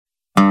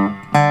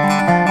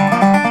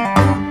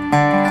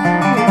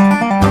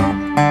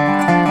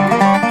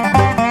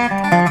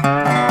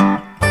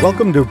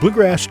Welcome to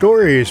Bluegrass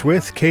Stories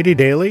with Katie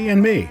Daly and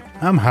me.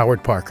 I'm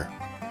Howard Parker.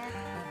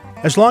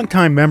 As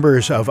longtime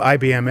members of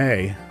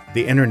IBMA,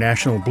 the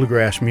International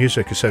Bluegrass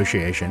Music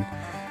Association,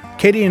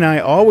 Katie and I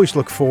always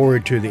look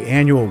forward to the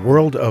annual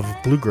World of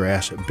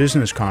Bluegrass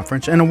Business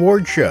Conference and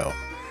Award Show.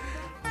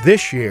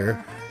 This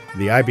year,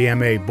 the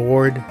IBMA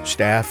board,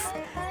 staff,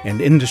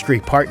 and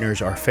industry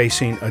partners are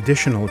facing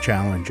additional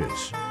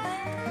challenges.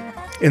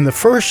 In the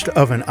first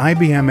of an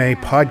IBMA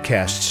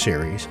podcast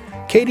series,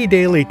 Katie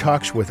Daly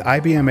talks with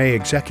IBMA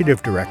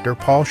Executive Director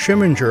Paul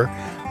Schimminger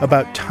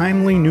about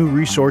timely new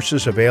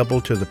resources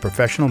available to the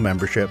professional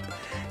membership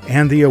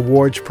and the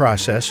awards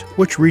process,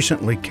 which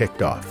recently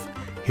kicked off.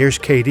 Here's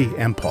Katie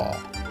and Paul.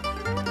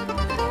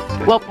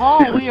 Well,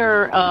 Paul, we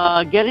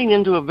are getting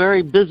into a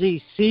very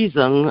busy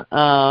season.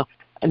 Not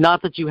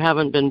that you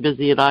haven't been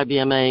busy at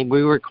IBMA.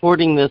 We're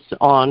recording this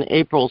on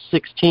April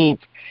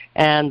 16th,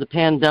 and the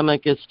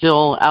pandemic is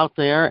still out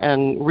there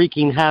and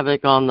wreaking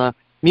havoc on the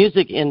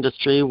music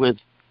industry with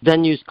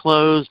venues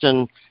closed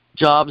and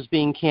jobs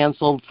being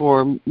canceled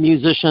for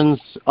musicians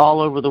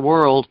all over the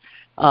world.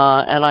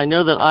 And I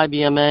know that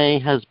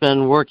IBMA has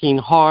been working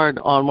hard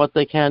on what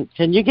they can.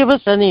 Can you give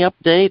us any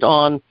update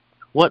on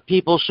what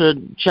people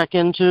should check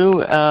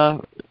into,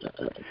 Sure,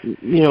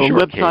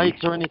 websites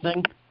Katie. Or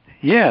anything?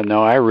 Yeah,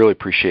 no, I really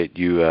appreciate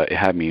you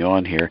having me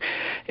on here.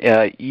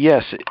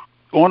 Yes,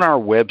 on our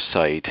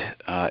website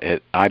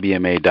at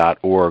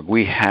ibma.org,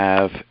 we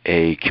have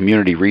a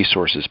community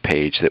resources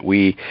page that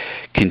we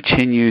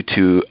continue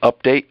to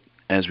update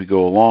as we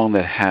go along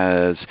that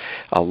has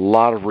a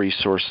lot of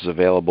resources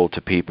available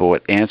to people.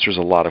 It answers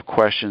a lot of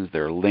questions.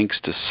 There are links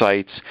to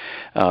sites,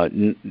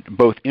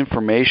 both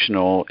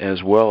informational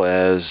as well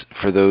as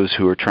for those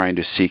who are trying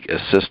to seek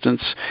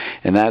assistance.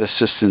 And that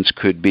assistance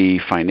could be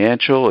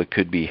financial. It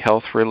could be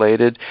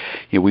health-related.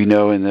 We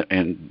know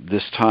in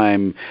this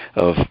time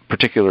of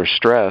particular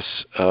stress,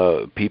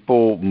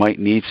 people might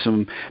need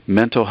some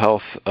mental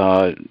health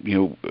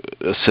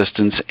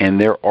assistance, and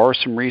there are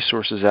some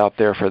resources out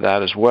there for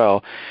that as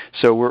well.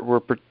 So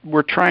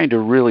we're trying to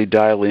really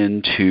dial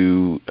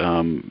into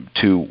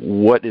to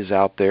what is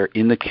out there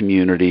in the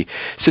community,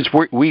 since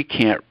we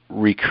can't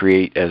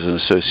recreate as an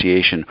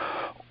association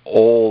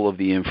all of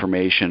the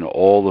information,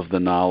 all of the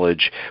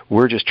knowledge.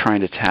 We're just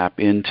trying to tap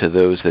into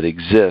those that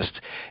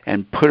exist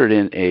and put it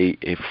in a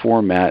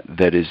format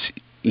that is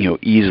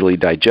easily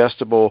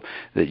digestible,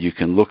 that you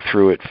can look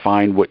through it,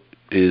 find what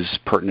is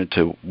pertinent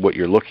to what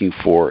you're looking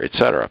for,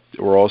 etc.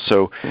 We're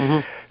also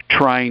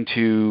trying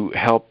to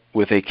help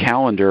with a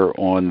calendar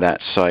on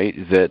that site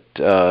that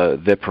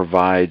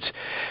provides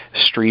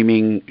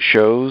streaming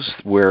shows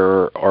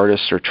where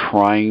artists are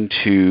trying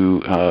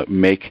to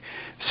make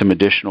some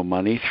additional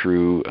money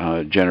through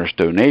generous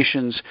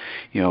donations,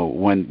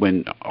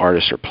 when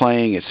artists are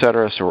playing,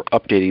 etc. So we're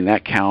updating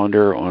that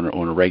calendar on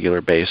a regular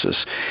basis.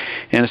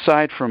 And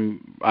aside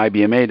from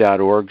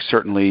IBMA.org,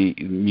 certainly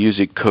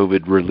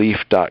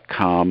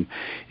musiccovidrelief.com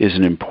is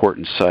an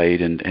important site,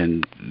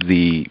 and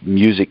the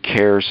Music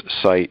Cares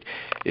site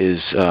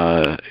is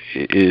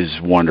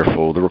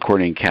wonderful. The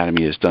Recording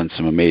Academy has done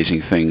some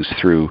amazing things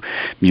through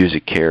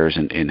Music Cares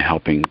in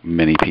helping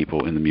many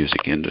people in the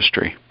music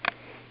industry.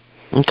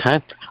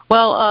 Okay.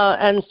 Well,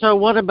 and so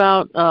what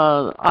about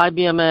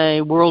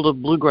IBMA World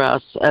of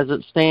Bluegrass as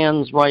it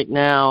stands right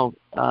now,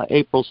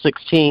 April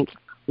 16th?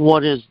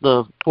 What is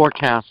the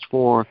forecast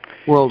for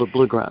World of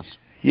Bluegrass?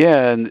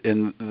 Yeah,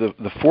 and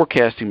the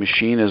forecasting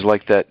machine is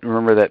like that.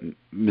 Remember that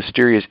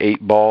mysterious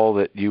 8-ball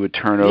that you would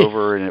turn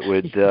over, and it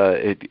would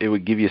it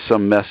would give you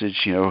some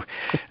message.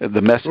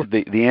 The message,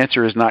 the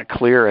answer is not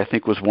clear, I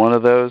think, was one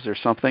of those or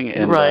something.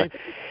 And right.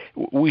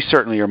 We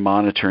certainly are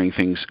monitoring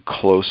things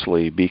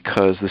closely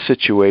because the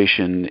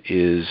situation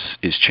is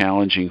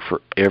challenging for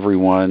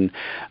everyone.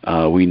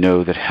 We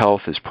know that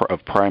health is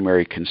of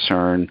primary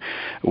concern.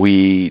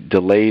 We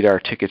delayed our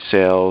ticket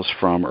sales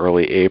from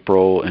early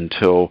April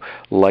until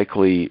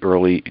likely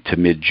early to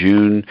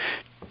mid-June,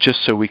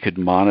 just so we could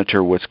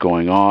monitor what's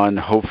going on.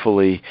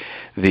 Hopefully,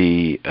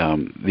 the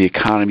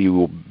economy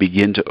will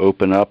begin to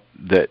open up.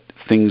 That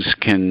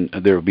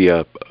there will be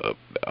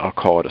I'll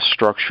call it a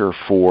structure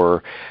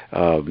for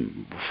a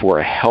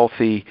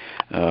healthy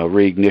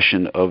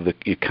reignition of the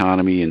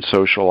economy and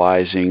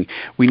socializing.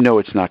 We know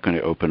it's not going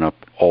to open up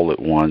all at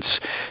once,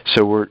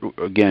 so we're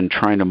again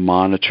trying to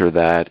monitor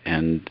that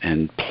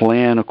and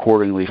plan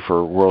accordingly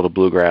for World of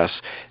Bluegrass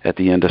at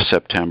the end of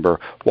September,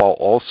 while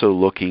also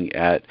looking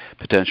at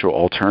potential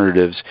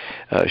alternatives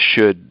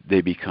should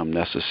they become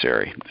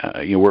necessary.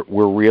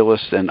 We're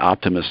realists and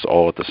optimists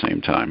all at the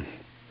same time.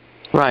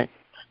 Right.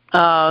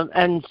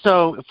 And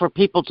so for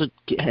people to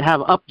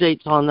have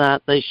updates on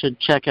that, they should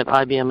check at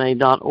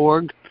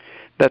ibma.org.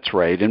 That's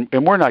right,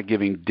 and we're not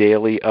giving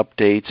daily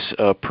updates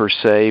per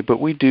se, but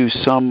we do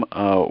some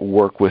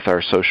work with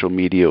our social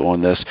media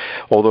on this,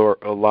 although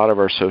a lot of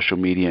our social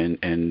media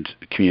and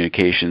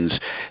communications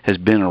has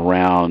been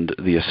around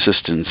the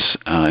assistance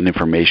and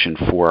information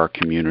for our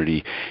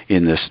community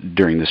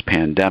during this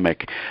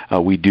pandemic.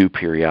 We do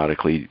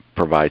periodically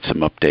provide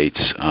some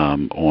updates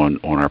on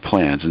our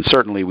plans, and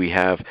certainly we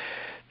have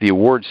the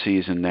award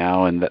season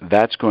now, and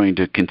that's going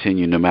to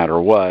continue no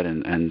matter what,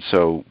 and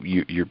so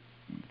you're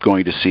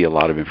going to see a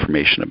lot of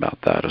information about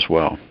that as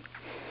well.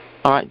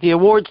 All right, the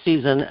award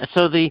season.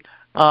 So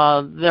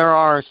there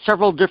are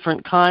several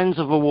different kinds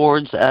of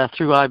awards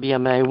through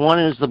IBMA. One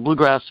is the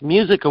Bluegrass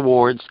Music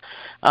Awards,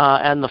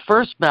 and the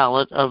first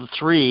of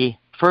three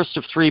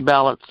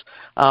ballots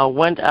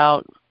went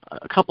out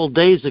a couple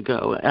days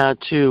ago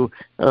to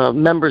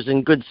members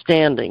in good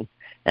standing.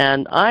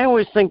 And I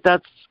always think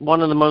that's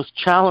one of the most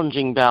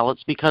challenging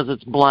ballots because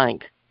it's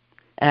blank.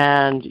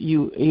 And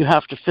you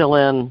have to fill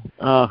in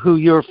who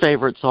your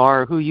favorites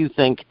are, who you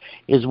think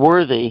is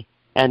worthy,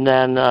 and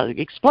then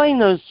explain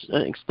those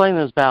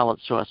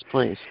ballots to us,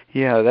 please.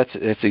 Yeah,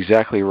 that's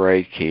exactly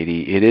right,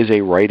 Katie. It is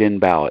a write-in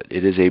ballot.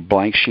 It is a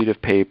blank sheet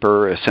of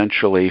paper,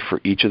 essentially,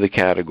 for each of the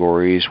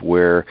categories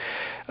where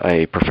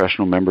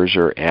professional members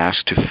are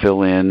asked to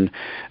fill in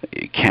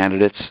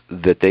candidates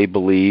that they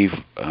believe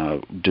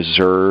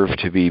deserve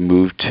to be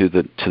moved to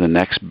the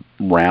next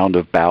round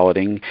of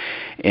balloting.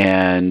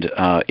 And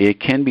it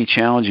can be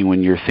challenging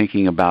when you're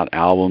thinking about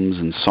albums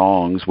and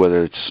songs,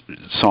 whether it's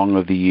Song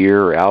of the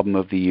Year or Album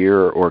of the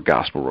Year or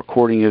Gospel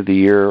Recording of the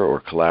Year or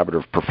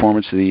Collaborative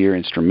Performance of the Year,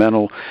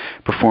 Instrumental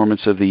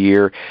Performance of the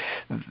Year.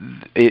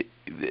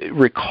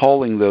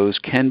 Recalling those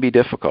can be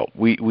difficult.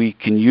 We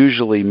can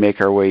usually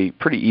make our way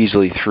pretty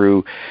easily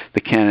through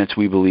the candidates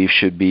we believe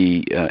should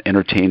be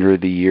Entertainer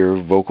of the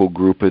Year, Vocal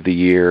Group of the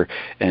Year,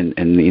 and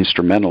the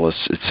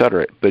instrumentalists,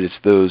 etc. But it's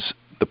the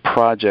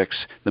projects,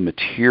 the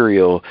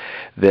material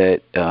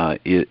that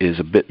is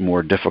a bit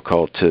more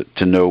difficult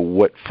to know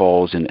what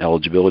falls in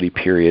eligibility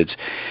periods,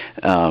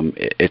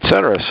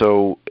 etc.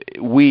 So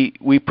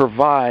we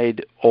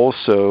provide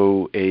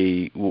also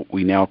what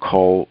we now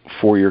call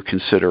for your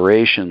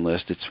consideration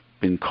list. It's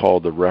been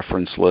called the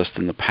reference list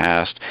in the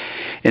past,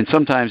 and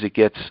sometimes it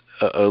gets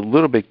a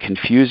little bit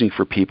confusing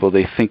for people.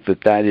 They think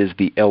that is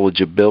the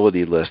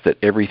eligibility list, that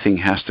everything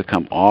has to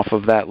come off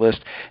of that list,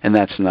 and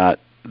that's not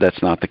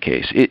the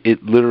case.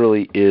 It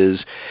literally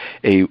is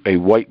a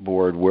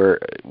whiteboard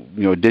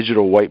a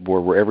digital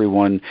whiteboard where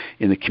everyone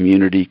in the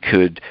community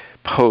could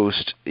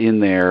post in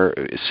there,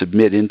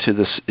 submit into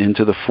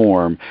the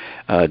form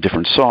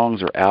different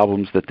songs or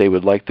albums that they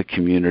would like the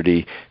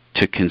community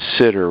to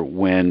consider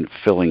when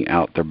filling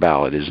out their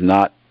ballot. It is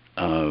not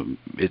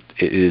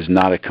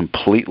a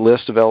complete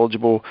list of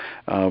eligible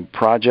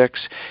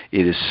projects.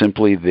 It is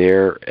simply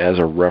there as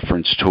a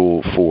reference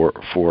tool for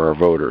our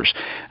voters.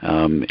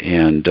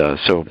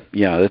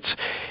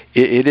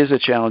 It is a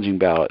challenging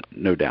ballot,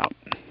 no doubt.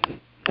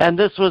 And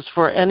this was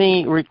for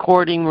any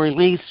recording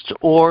released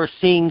or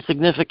seeing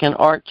significant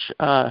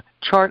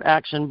chart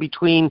action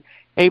between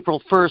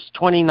April 1st,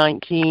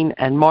 2019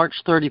 and March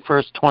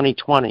 31st,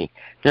 2020.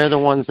 They're the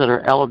ones that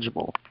are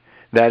eligible.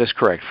 That is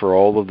correct for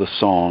all of the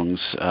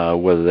songs,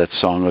 whether that's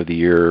Song of the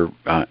Year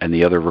and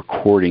the other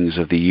recordings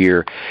of the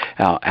year.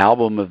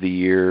 Album of the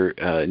Year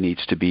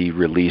needs to be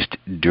released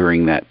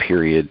during that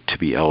period to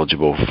be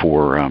eligible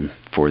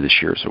for this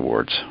year's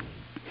awards.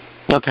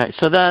 Okay,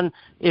 so then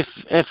if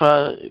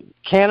a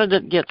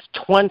candidate gets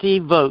 20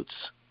 votes,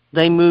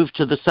 they move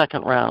to the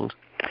second round.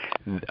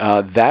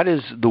 That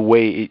is the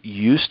way it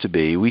used to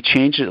be. We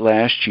changed it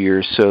last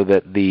year so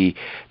that the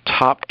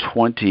top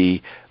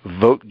 20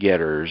 vote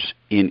getters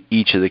in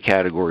each of the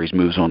categories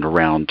moves on to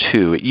round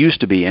 2. It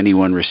used to be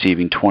anyone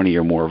receiving 20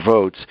 or more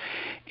votes,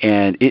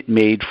 and it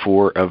made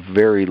for a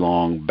very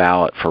long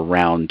ballot for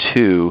round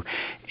 2.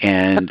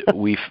 And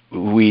we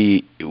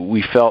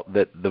felt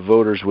that the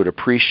voters would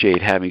appreciate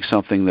having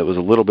something that was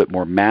a little bit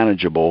more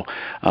manageable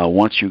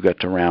once you got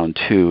to round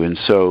 2. And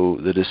so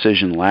the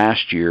decision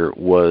last year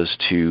was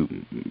to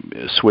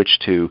switch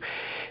to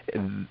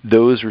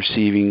those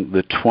receiving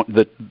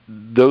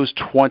those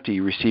 20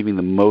 receiving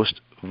the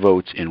most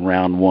votes in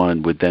round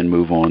 1 would then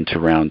move on to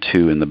round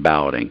 2 in the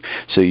balloting.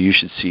 So you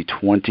should see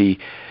 20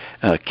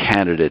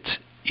 candidates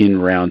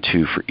in round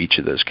 2 for each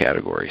of those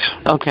categories.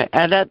 Okay,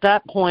 and at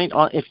that point,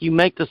 if you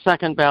make the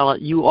second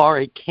ballot, you are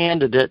a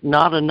candidate,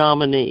 not a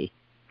nominee.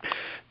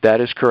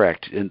 That is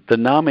correct. And the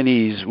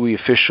nominees, we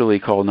officially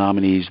call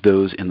nominees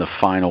those in the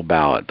final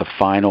ballot. The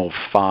final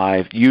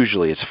 5,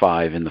 usually it's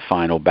 5 in the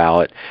final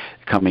ballot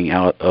coming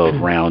out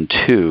of round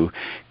 2.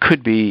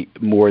 Could be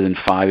more than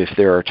 5 if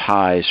there are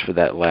ties for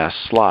that last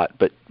slot,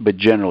 but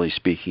generally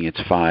speaking,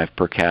 it's 5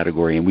 per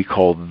category, and we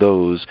call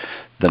those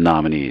the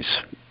nominees.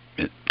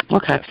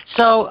 Okay.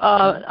 So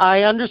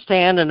I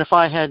understand, and if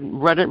I had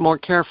read it more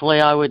carefully,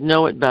 I would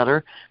know it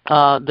better.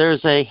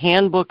 There's a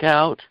handbook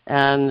out,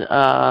 and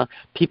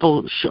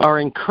people are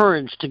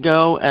encouraged to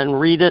go and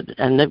read it,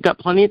 and they've got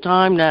plenty of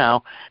time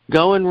now.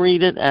 Go and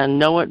read it and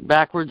know it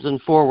backwards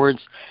and forwards,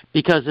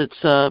 because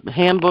it's a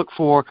handbook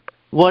for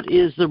what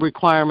is the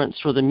requirements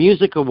for the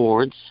music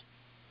awards.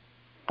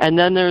 And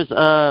then there's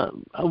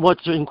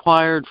what's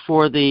required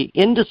for the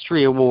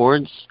industry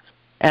awards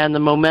and the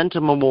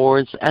Momentum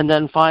Awards, and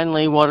then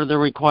finally, what are the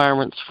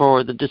requirements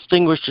for the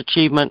Distinguished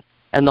Achievement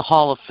and the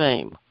Hall of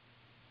Fame?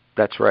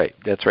 That's right.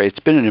 It's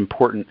been an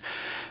important,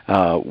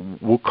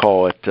 we'll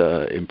call it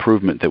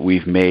improvement that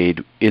we've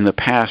made. In the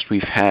past,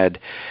 we've had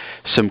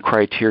some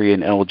criteria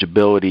and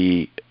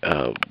eligibility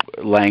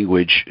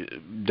language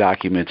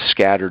documents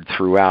scattered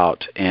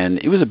throughout, and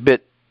it was a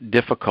bit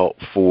difficult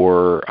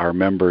for our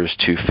members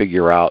to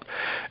figure out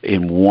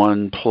in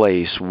one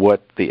place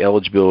what the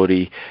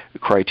eligibility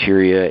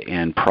criteria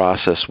and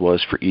process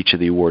was for each of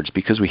the awards,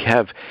 because we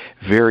have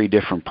very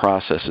different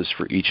processes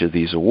for each of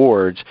these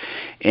awards.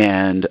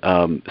 And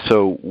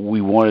so we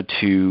wanted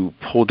to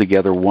pull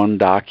together one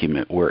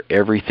document where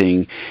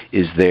everything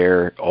is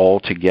there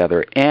all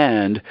together,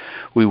 and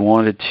we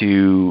wanted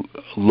to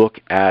look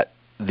at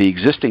the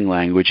existing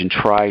language and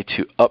try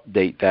to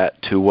update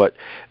that to what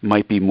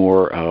might be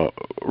more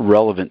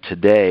relevant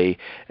today,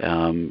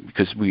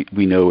 because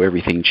we know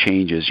everything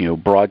changes.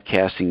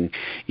 Broadcasting,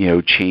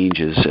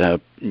 changes,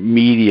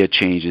 media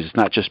changes. It's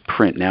not just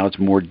print now; it's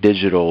more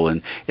digital,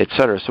 and et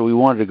cetera. So we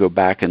wanted to go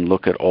back and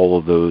look at all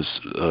of those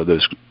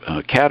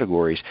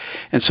categories,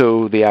 and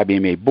so the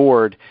IBMA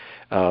board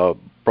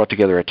brought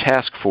together a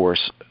task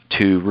force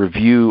to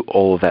review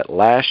all of that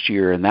last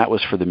year, and that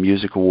was for the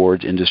Music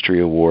Awards, Industry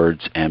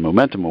Awards, and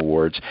Momentum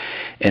Awards.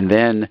 And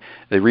then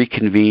they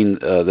reconvened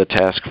the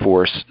task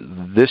force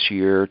this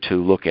year to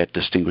look at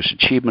Distinguished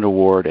Achievement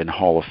Award and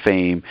Hall of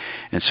Fame.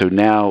 And so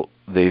now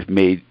they've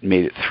made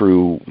it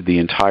through the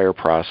entire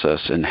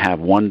process and have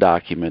one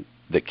document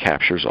that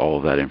captures all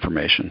of that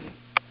information.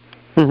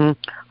 Mm-hmm.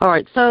 All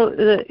right. So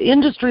the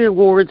industry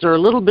awards are a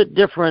little bit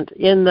different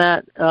in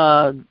that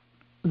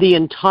the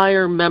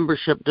entire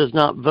membership does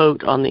not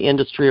vote on the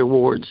industry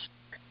awards.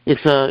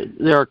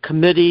 There are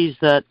committees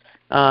that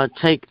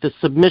take the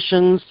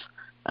submissions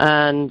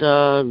and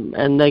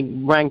they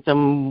rank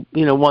them,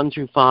 1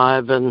 through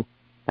 5, and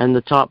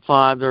the top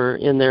 5 are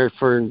in there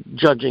for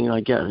judging,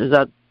 I guess. Is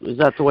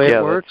that the way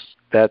it works?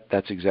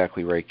 That's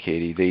exactly right,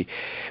 Katie.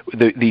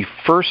 The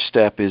first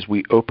step is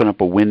we open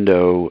up a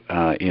window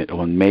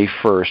on May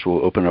 1st.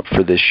 We'll open up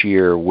for this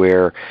year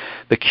where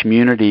the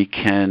community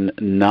can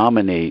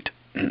nominate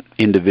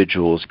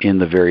individuals in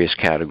the various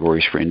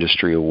categories for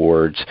industry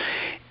awards,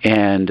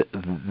 and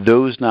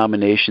those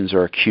nominations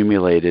are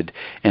accumulated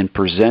and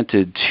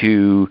presented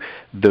to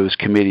those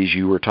committees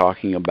you were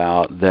talking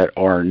about that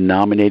are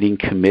nominating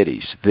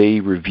committees.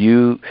 They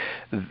review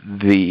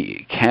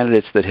the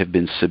candidates that have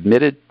been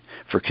submitted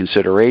for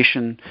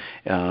consideration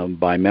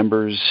by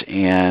members,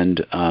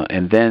 and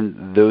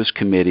then those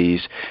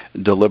committees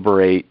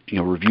deliberate,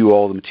 review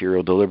all the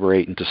material,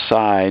 deliberate, and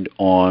decide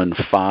on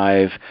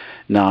 5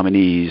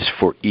 nominees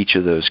for each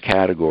of those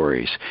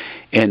categories.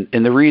 And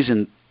the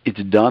reason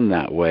it's done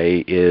that way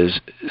is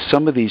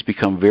some of these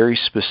become very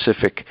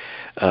specific,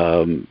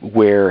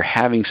 where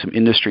having some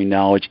industry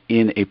knowledge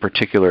in a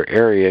particular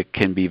area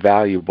can be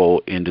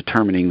valuable in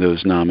determining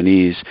those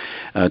nominees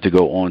to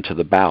go on to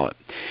the ballot.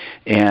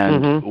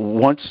 And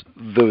once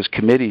those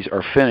committees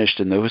are finished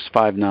and those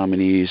 5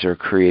 nominees are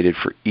created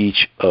for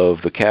each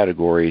of the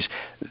categories,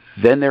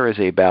 then there is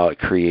a ballot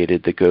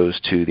created that goes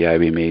to the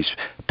IBMA's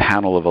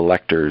panel of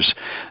electors.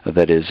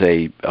 That is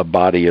a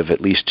body of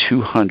at least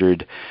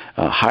 200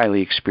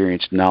 highly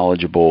experienced,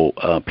 knowledgeable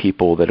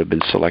people that have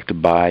been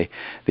selected by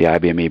the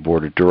IBMA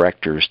Board of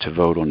Directors to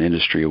vote on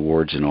industry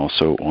awards and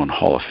also on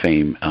Hall of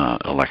Fame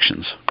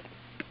elections.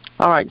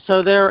 All right,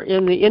 so they're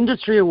in the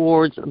industry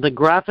awards, the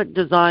graphic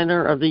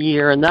designer of the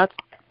year, and that's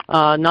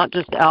not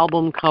just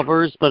album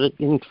covers, but it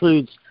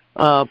includes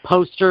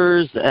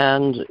posters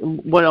and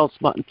what else?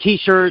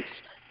 T-shirts,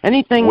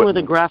 anything with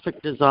a graphic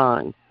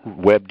design.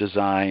 Web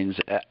designs,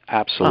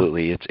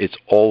 absolutely. It's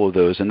all of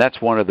those, and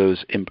that's one of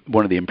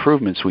the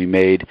improvements we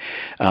made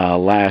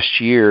last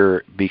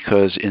year,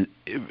 because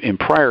in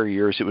prior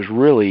years it was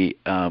really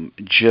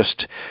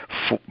just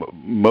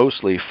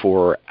mostly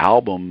for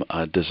album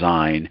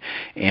design,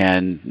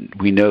 and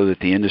we know that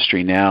the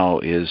industry now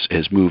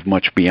has moved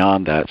much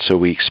beyond that. So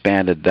we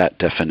expanded that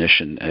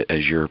definition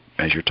as you're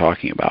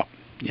talking about.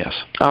 Yes.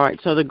 All right.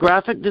 So the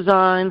graphic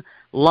design,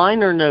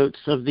 liner notes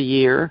of the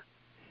year,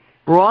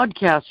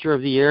 broadcaster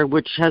of the year,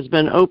 which has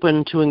been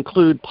open to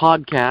include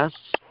podcasts,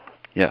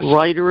 yes,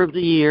 writer of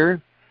the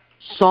year,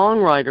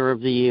 songwriter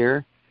of the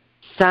year,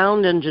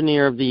 sound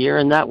engineer of the year,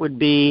 and that would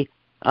be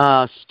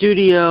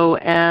studio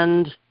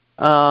and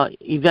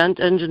event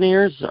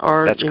engineers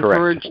are That's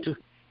encouraged correct.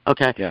 To.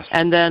 Okay. Yes.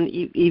 And then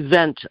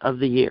event of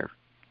the year.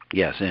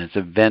 Yes, and it's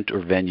event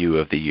or venue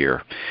of the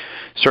year.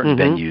 Certain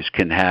venues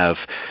can have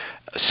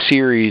a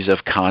series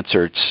of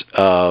concerts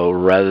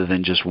rather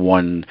than just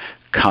one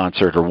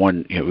concert or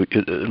one.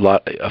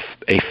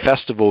 A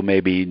festival may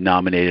be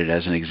nominated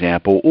as an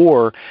example,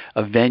 or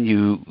a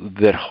venue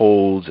that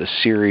holds a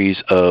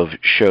series of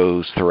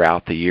shows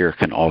throughout the year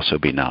can also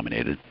be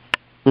nominated.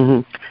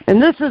 And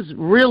this is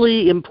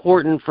really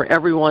important for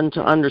everyone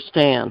to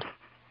understand.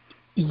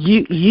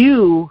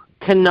 You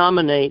can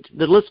nominate,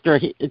 the listener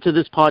to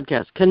this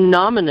podcast can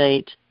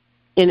nominate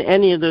in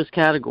any of those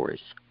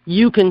categories.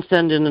 You can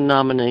send in a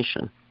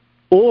nomination.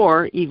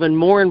 Or, even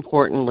more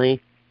importantly,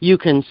 you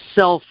can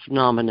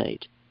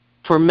self-nominate.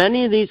 For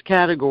many of these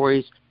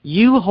categories,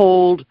 you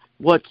hold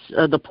what's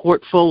the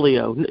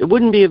portfolio. It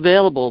wouldn't be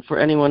available for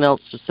anyone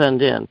else to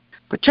send in,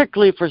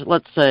 particularly for,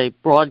 let's say,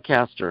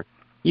 broadcaster.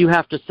 You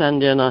have to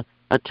send in a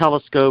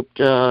telescoped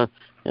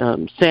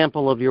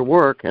sample of your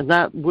work, and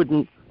that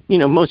wouldn't,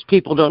 most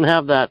people don't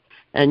have that,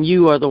 and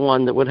you are the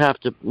one that would have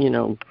to,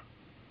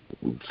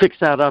 fix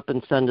that up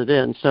and send it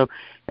in. So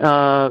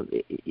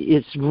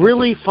it's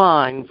really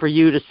fine for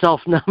you to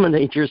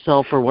self-nominate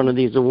yourself for one of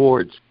these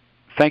awards.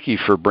 Thank you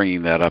for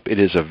bringing that up. It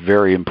is a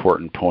very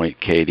important point,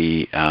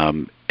 Katie.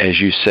 As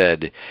you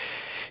said,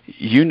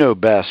 you know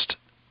best.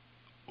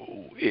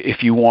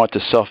 If you want to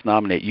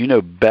self-nominate, you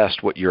know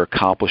best what your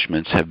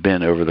accomplishments have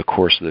been over the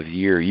course of the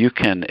year. You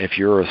can, if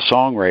you're a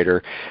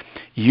songwriter,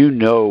 you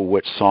know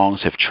what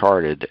songs have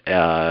charted,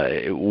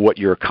 what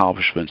your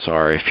accomplishments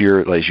are. If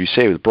you're, as you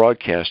say, with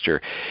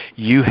broadcaster,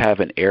 you have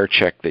an air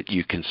check that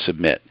you can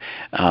submit.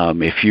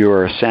 If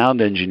you're a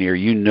sound engineer,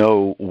 you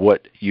know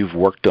what you've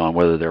worked on,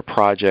 whether they're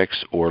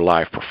projects or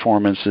live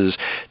performances,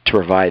 to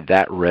provide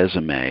that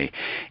resume.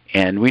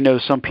 And we know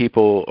some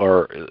people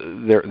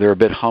they're a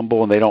bit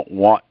humble and they don't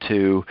want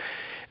to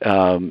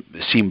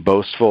seem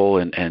boastful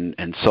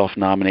and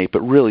self-nominate,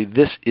 but really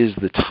this is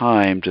the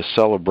time to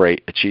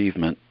celebrate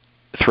achievement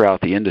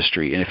throughout the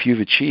industry. And if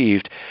you've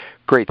achieved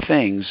great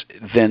things,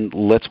 then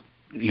let's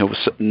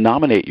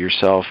nominate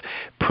yourself,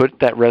 put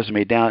that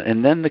resume down,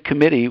 and then the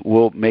committee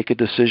will make a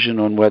decision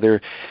on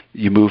whether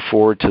you move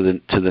forward to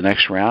the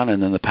next round,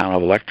 and then the panel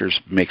of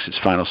electors makes its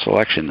final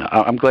selection.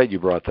 I'm glad you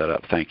brought that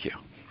up. Thank you.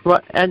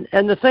 Right, and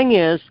the thing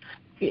is,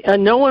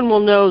 no one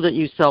will know that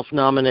you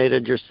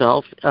self-nominated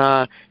yourself,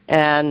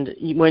 and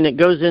when it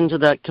goes into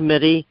that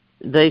committee,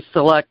 they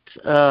select,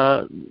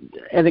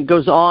 and it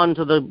goes on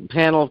to the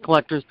panel of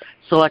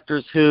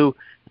selectors who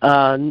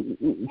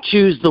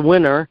choose the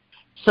winner.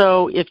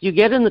 So if you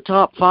get in the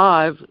top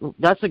 5,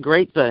 that's a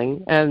great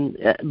thing,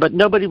 but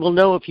nobody will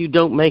know if you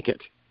don't make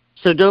it.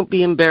 So don't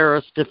be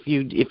embarrassed if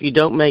you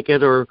don't make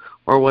it or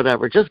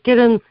whatever. Just get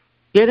in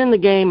the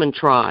game and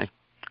try.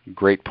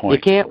 Great point.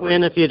 You can't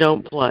win if you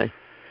don't play.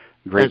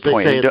 Great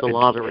point. As they say at the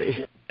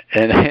lottery.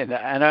 And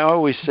I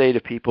always say to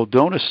people,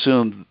 don't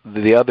assume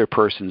the other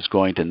person's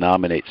going to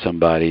nominate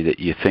somebody that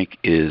you think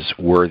is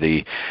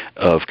worthy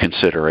of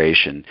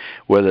consideration,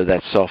 whether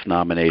that's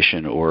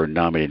self-nomination or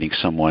nominating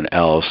someone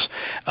else.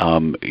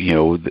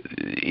 We've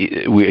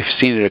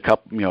seen it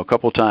a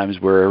couple times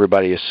where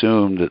everybody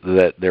assumed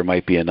that there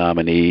might be a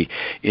nominee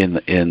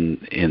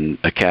in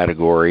a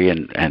category,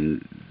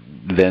 and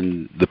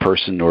then the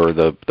person or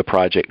the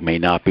project may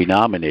not be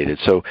nominated.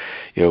 So,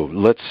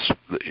 let's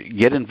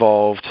get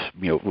involved,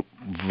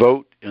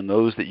 vote in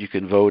those that you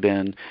can vote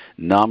in,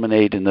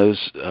 nominate in those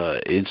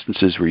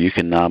instances where you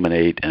can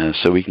nominate,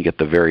 so we can get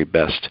the very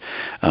best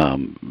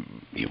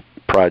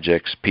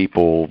projects,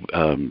 people,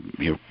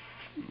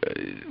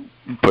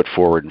 put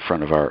forward in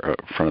front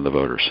of the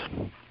voters.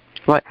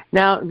 Right.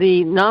 Now,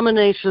 the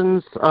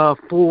nominations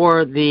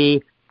for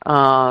the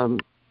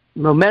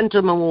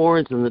Momentum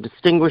Awards and the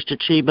Distinguished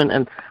Achievement,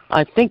 and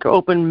I think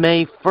open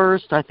May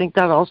 1st. I think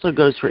that also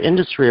goes for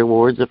Industry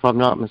Awards, if I'm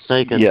not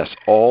mistaken. Yes,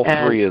 all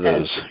 3 of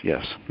those,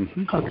 yes.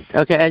 Mm-hmm.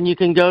 Okay, and you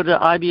can go to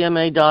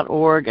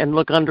ibma.org and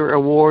look under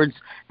awards,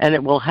 and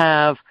it will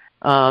have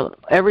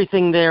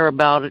everything there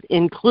about it,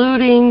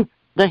 including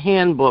the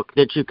handbook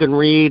that you can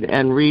read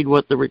and read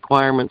what the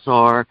requirements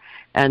are,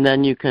 and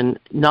then you can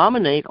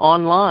nominate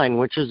online,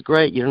 which is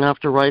great. You don't have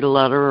to write a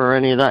letter or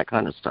any of that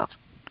kind of stuff.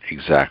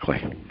 Exactly.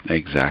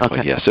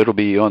 Okay. Yes, it'll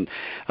be on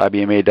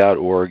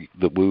ibma.org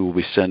that we will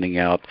be sending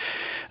out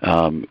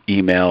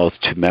emails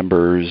to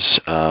members,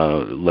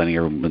 letting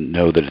everyone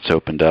know that it's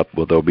opened up.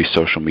 Well, there'll be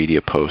social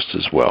media posts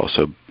as well,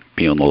 so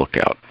be on the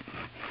lookout.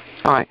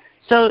 All right.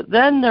 So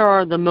then there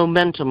are the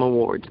Momentum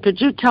Awards.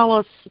 Could you tell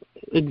us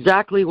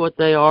exactly what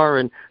they are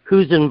and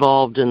who's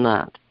involved in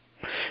that?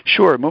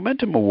 Sure.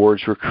 Momentum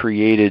Awards were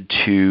created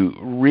to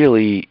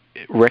really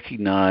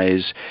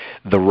recognize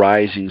the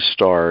rising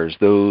stars,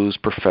 those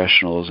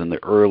professionals in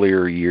the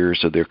earlier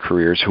years of their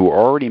careers who are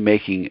already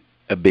making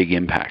a big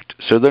impact.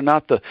 So they're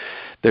not the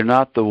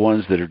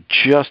ones that are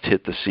just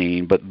hit the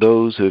scene, but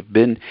those who have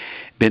been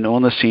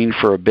on the scene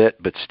for a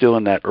bit, but still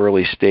in that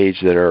early stage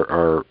that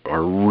are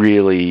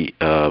really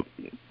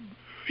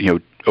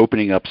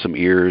opening up some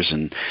ears,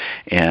 and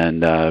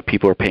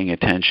people are paying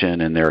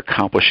attention, and they're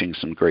accomplishing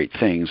some great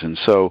things. And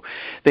so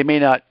they may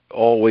not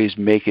always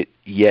make it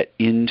yet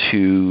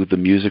into the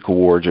music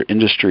awards or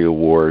industry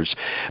awards,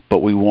 but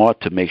we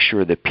want to make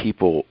sure that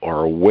people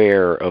are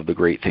aware of the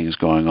great things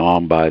going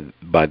on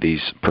by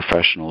these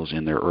professionals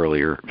in their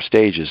earlier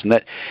stages.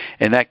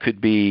 And that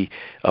could be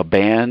a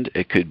band,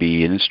 it could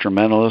be an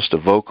instrumentalist, a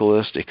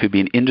vocalist, it could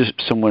be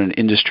someone in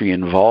industry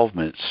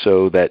involvement,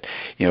 so that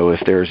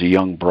if there's a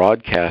young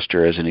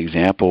broadcaster as an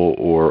example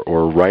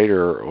or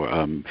writer,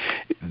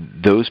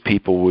 those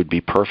people would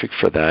be perfect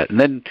for that. And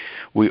then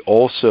we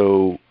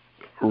also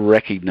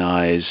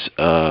recognize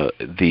a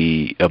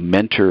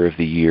mentor of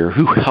the year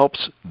who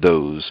helps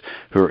those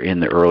who are in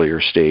the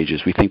earlier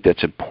stages. We think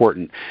that's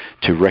important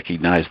to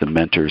recognize the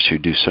mentors who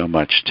do so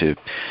much to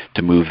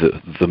move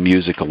the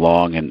music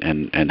along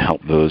and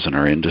help those in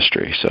our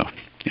industry. So,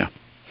 yeah.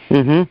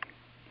 Mm-hmm.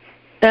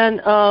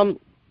 And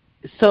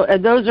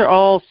and those are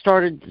all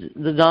started,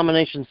 the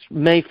nominations,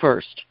 May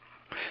 1st.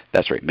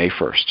 That's right, May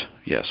 1st.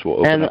 Yes, we'll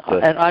open up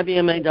at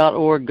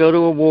ibma.org, go to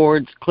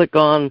awards, click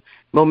on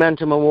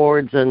Momentum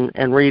Awards,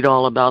 and read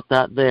all about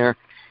that there.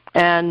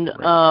 And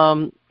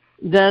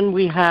then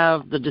we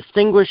have the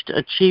Distinguished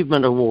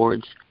Achievement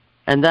Awards,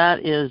 and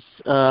that is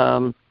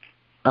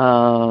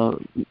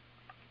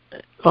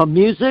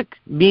music,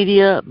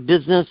 media,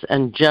 business,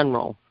 and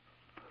general.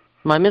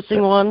 Am I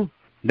missing one?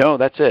 No,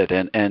 that's it.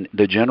 And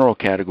the general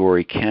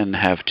category can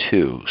have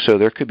two. So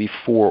there could be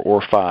 4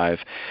 or 5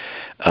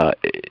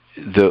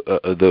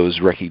 those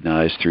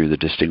recognized through the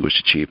Distinguished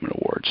Achievement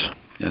Awards.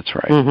 That's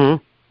right.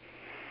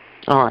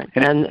 Mm-hmm. All right.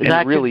 And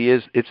that really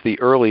is, it's the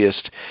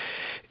earliest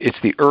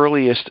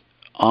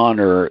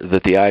honor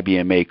that the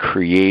IBMA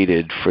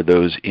created for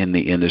those in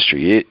the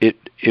industry.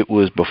 It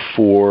was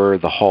before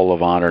the Hall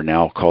of Honor,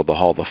 now called the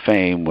Hall of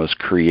Fame, was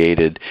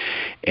created,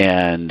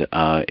 and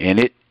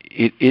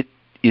it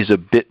is a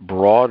bit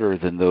broader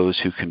than those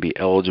who can be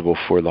eligible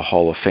for the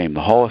Hall of Fame.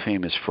 The Hall of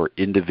Fame is for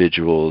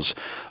individuals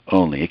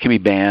only. It can be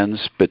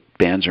bands, but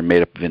bands are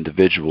made up of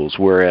individuals,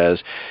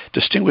 whereas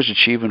Distinguished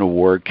Achievement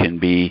Award can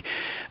be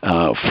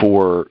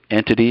for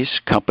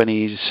entities,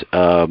 companies,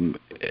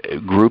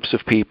 groups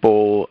of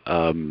people,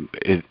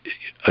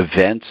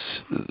 events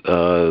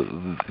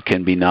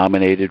can be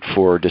nominated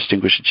for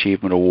Distinguished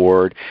Achievement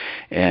Award,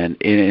 and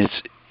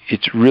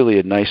it's really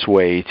a nice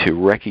way to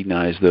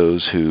recognize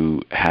those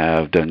who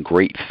have done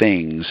great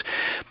things,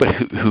 but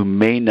who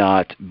may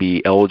not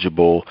be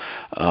eligible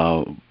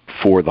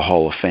for the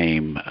Hall of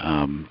Fame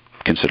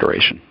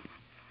consideration.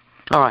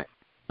 All right.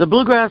 The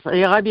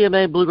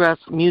IBMA Bluegrass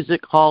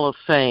Music Hall of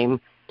Fame,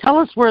 tell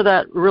us where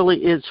that really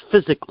is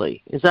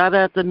physically. Is that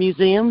at the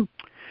museum?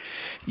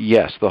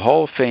 Yes, the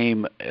Hall of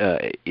Fame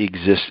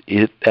exists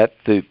at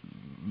the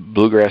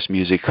Bluegrass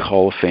Music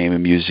Hall of Fame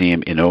and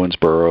Museum in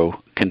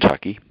Owensboro,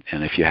 Kentucky.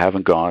 And if you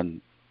haven't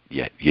gone,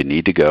 you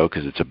need to go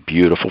because it's a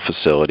beautiful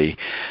facility.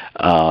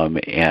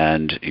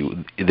 And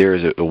there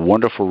is a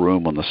wonderful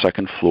room on the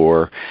second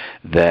floor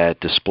that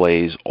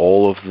displays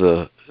all of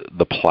the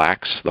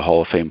plaques, the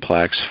Hall of Fame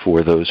plaques,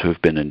 for those who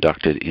have been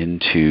inducted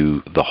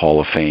into the Hall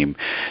of Fame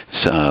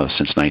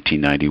since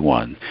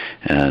 1991.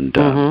 And,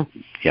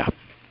 yeah.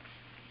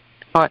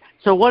 All right.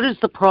 So what is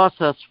the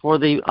process for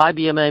the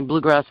IBMA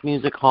Bluegrass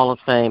Music Hall of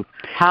Fame?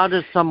 How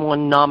does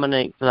someone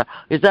nominate for that?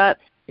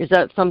 Is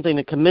that something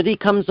the committee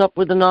comes up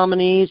with the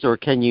nominees, or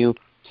can you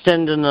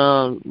send in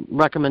a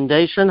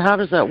recommendation? How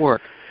does that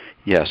work?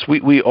 Yes,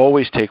 we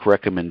always take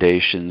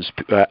recommendations.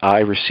 I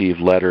receive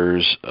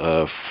letters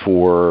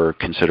for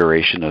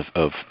consideration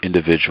of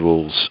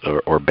individuals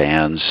or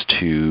bands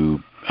to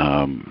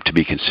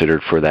be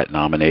considered for that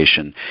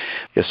nomination.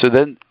 Yeah, so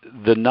then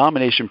the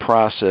nomination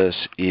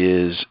process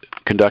is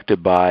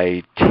conducted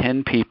by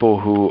 10 people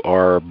who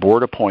are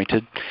board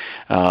appointed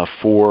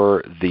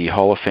for the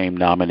Hall of Fame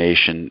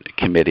nomination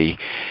committee.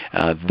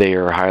 They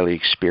are highly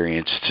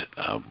experienced,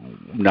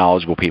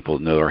 knowledgeable people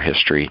who know our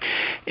history,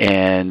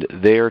 and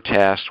they are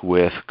tasked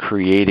with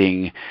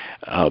creating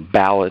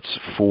ballots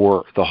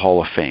for the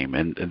Hall of Fame.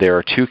 And there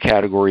are 2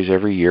 categories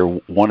every year.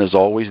 One is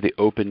always the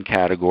open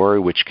category,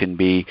 which can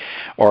be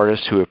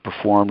artists who have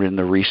performed in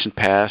the recent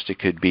past. It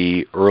could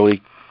be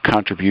early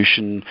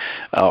contribution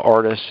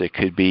artists. It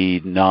could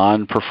be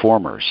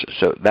non-performers.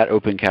 So that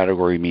open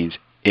category means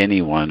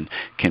anyone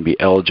can be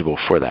eligible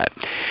for that.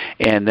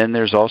 And then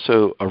there's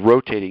also a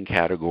rotating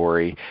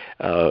category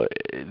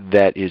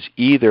that is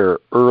either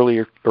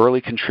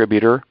early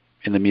contributor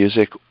in the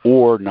music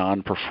or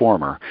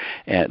non-performer.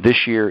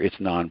 This year it's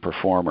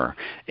non-performer.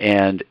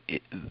 And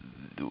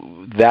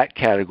that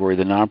category,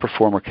 the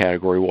non-performer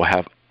category, will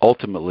have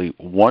ultimately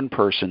 1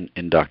 person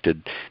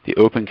inducted. The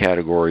open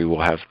category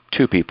will have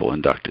 2 people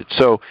inducted.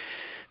 So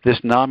this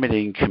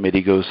nominating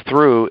committee goes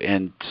through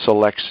and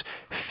selects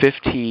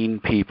 15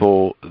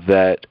 people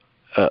that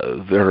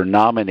are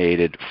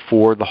nominated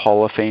for the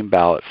Hall of Fame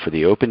ballot for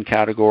the open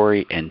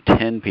category, and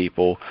 10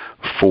 people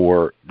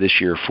for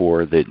this year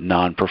for the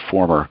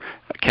non-performer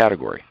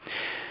category.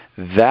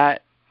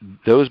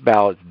 Those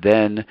ballots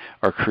then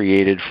are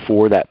created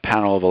for that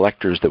panel of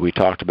electors that we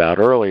talked about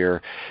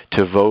earlier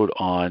to vote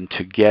on,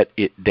 to get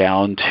it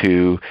down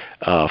to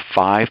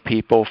 5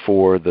 people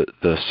for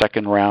the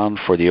second round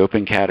for the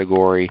open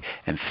category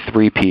and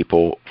 3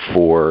 people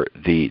for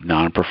the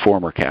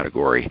non-performer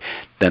category.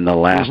 Then the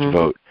last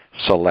vote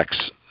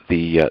selects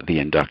the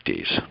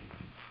inductees.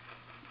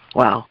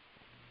 Wow.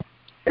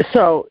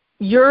 So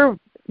your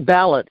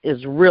ballot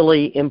is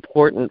really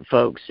important,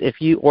 folks.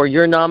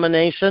 Your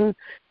nomination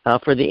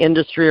for the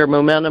industry or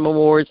Momentum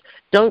Awards,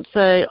 don't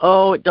say,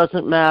 oh, it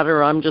doesn't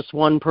matter, I'm just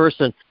one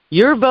person.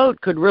 Your vote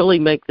could really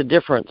make the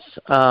difference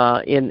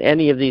in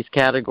any of these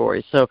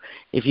categories. So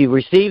if you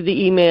receive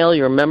the email,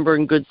 you're a member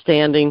in good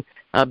standing,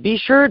 be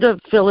sure to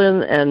fill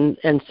in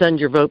and send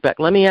your vote back.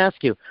 Let me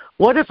ask you,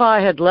 what if I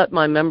had let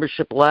my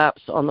membership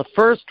lapse on the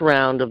first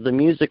round of the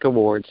music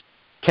awards?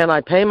 Can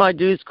I pay my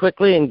dues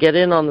quickly and get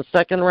in on the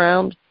second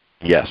round?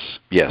 Yes.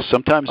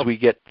 Sometimes we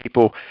get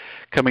people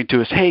coming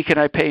to us, hey, can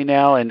I pay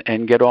now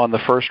and get on the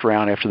first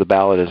round after the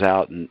ballot is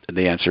out? And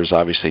the answer is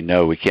obviously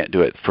no, we can't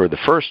do it for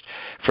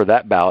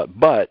that ballot.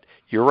 But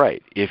you're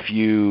right. If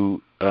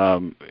you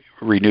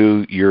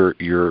renew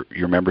your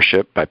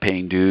membership by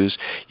paying dues,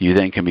 you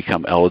then can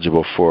become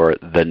eligible for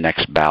the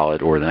next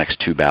ballot or the next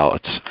two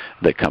ballots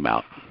that come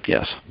out.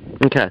 Yes.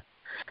 Okay.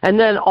 And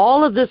then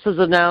all of this is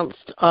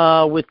announced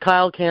with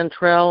Kyle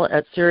Cantrell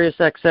at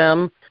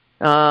SiriusXM.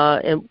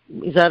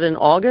 Is that in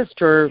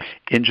August or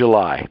in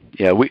July?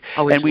 Yeah, we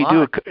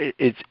do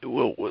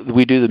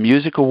the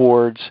Music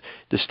Awards,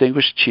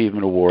 Distinguished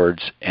Achievement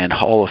Awards, and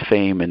Hall of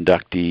Fame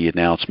inductee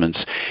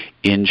announcements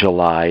in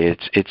July.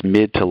 It's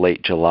mid to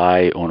late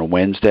July on a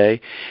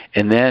Wednesday,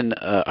 and then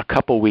a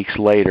couple weeks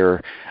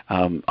later,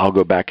 I'll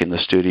go back in the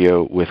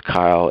studio with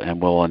Kyle, and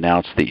we'll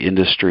announce the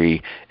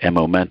industry and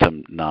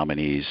momentum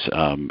nominees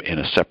in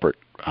a separate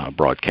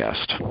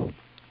broadcast.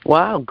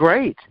 Wow,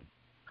 great.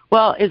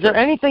 Well, is there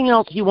anything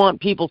else you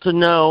want people to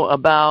know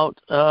about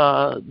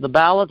the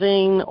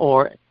balloting?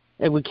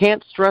 And we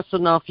can't stress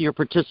enough your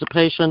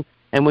participation,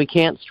 and we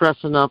can't stress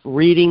enough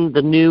reading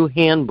the new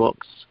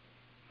handbooks.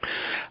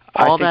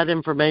 All that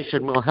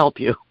information will help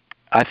you.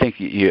 I think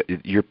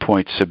your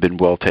points have been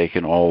well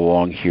taken all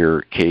along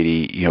here,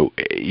 Katie.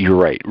 You're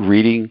right.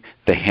 Reading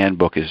the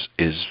handbook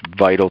is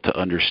vital to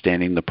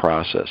understanding the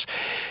process.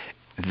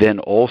 Then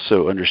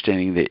also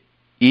understanding that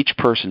each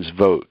person's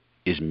vote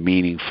is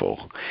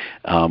meaningful.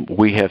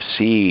 We have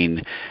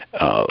seen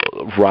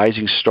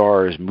rising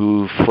stars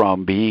move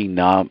from being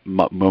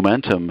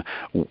Momentum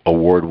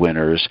Award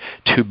winners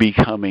to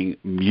becoming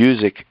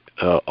music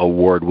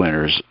award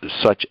winners,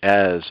 such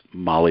as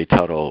Molly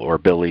Tuttle or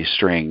Billy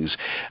Strings.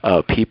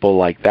 People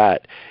like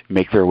that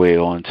make their way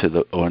onto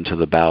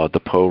the ballot. The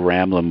Poe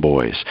Ramlin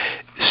Boys,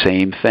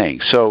 same thing.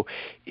 So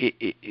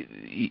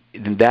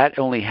that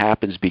only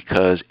happens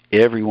because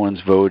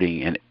everyone's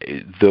voting, and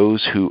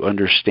those who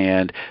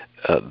understand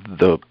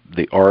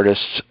the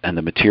artists and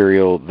the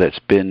material that's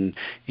been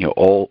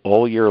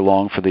all year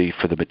long for the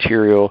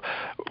material,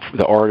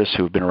 the artists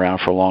who have been around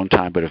for a long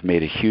time but have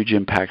made a huge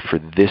impact for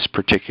this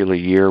particular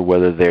year,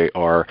 whether they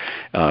are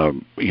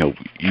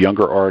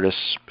younger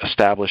artists,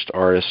 established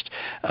artists,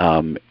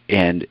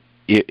 and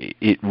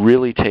it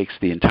really takes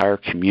the entire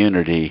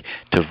community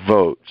to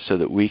vote so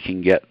that we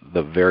can get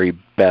the very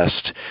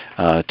best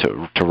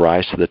to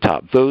rise to the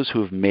top. Those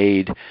who have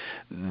made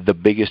the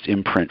biggest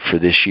imprint for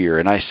this year.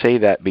 And I say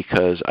that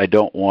because I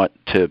don't want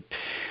to.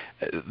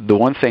 The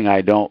one thing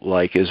I don't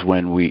like is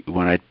when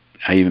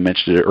I even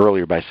mentioned it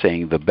earlier by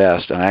saying the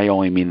best, and I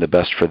only mean the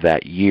best for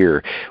that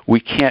year.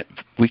 We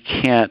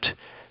can't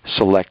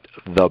select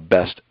the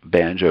best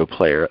banjo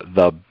player,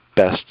 the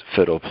best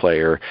fiddle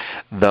player,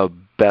 the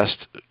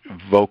best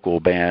vocal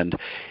band.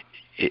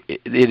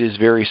 It is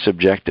very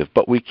subjective,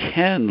 but we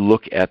can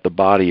look at the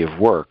body of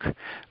work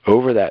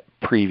over that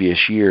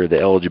previous year, the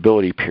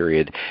eligibility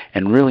period,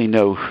 and really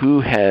know who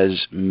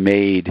has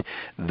made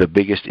the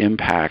biggest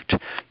impact,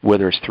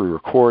 whether it's through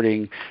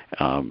recording,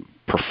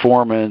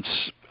 performance,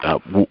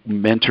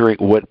 mentoring,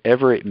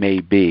 whatever it may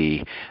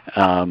be.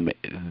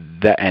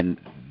 And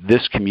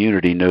this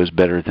community knows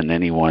better than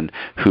anyone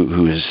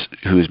who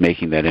is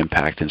making that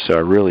impact, and so I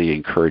really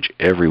encourage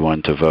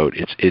everyone to vote.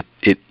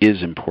 It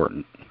is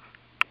important.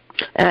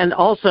 And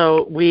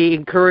also, we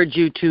encourage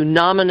you to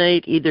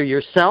nominate either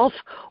yourself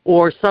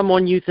or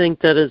someone you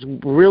think that is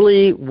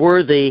really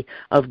worthy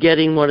of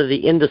getting one of the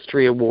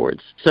industry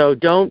awards. So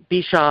don't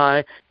be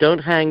shy, don't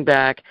hang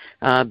back,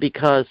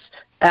 because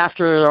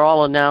after they're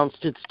all announced,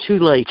 it's too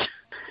late.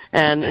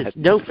 And it's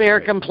no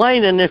fair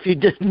complaining if you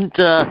didn't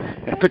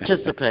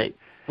participate.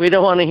 We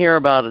don't want to hear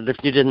about it if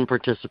you didn't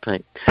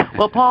participate.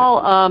 Well,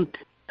 Paul,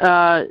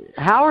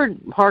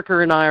 Howard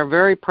Parker and I are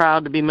very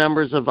proud to be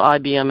members of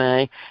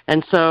IBMA,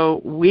 and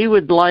so we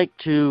would like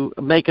to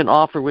make an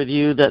offer with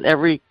you that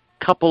every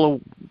couple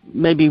of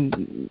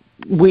maybe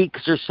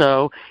weeks or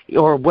so,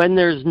 or when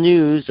there's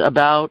news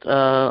about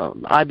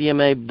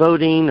IBMA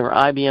voting or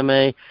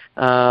IBMA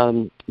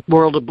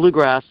World of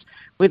Bluegrass,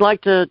 we'd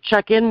like to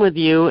check in with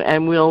you,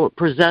 and we'll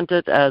present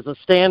it as a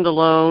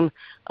standalone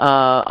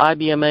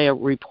IBMA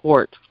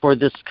report for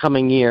this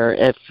coming year,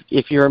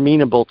 if you're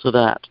amenable to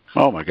that.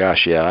 Oh my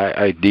gosh, yeah,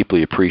 I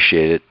deeply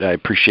appreciate it. I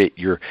appreciate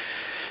your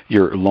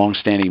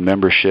longstanding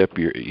membership,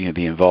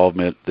 the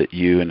involvement that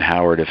you and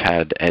Howard have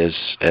had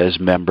as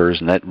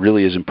members, and that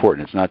really is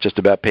important. It's not just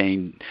about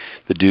paying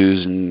the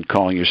dues and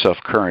calling yourself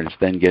current. It's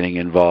then getting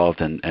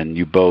involved, and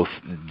you both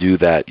do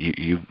that.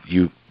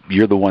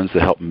 You're the ones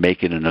that help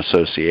make it an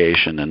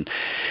association, and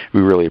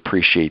we really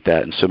appreciate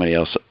that. And so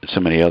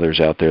many others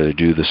out there that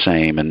do the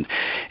same. And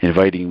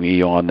inviting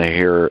me on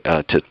here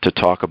to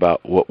talk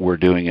about what we're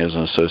doing as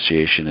an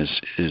association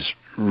is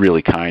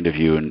really kind of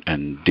you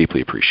and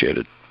deeply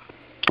appreciated.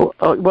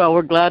 Well,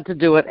 we're glad to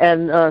do it.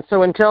 And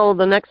so until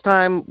the next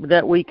time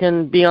that we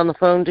can be on the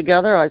phone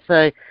together, I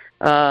say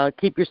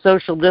keep your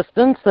social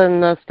distance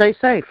and stay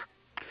safe.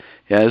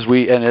 Yeah, as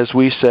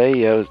we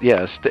say,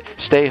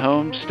 stay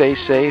home, stay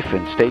safe,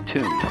 and stay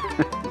tuned.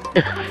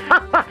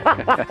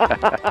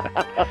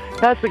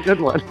 That's a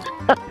good one.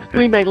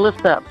 We may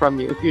lift that from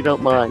you if you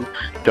don't mind.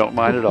 Don't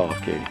mind at all,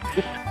 Katie.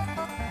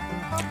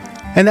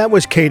 And that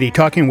was Katie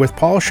talking with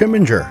Paul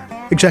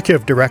Schimminger,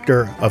 Executive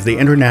Director of the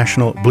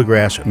International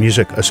Bluegrass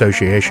Music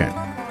Association.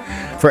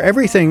 For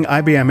everything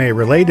IBMA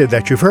related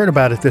that you've heard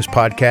about at this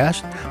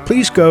podcast,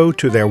 please go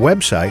to their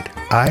website,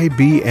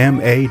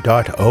 ibma.org.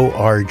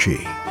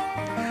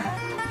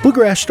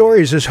 Bluegrass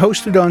Stories is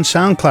hosted on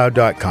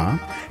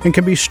SoundCloud.com and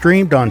can be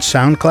streamed on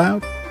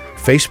SoundCloud,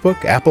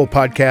 Facebook, Apple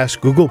Podcasts,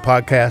 Google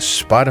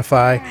Podcasts,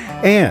 Spotify,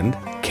 and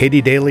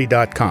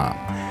katiedaly.com.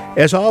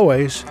 As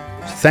always,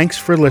 thanks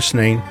for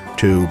listening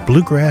to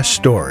Bluegrass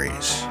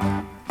Stories.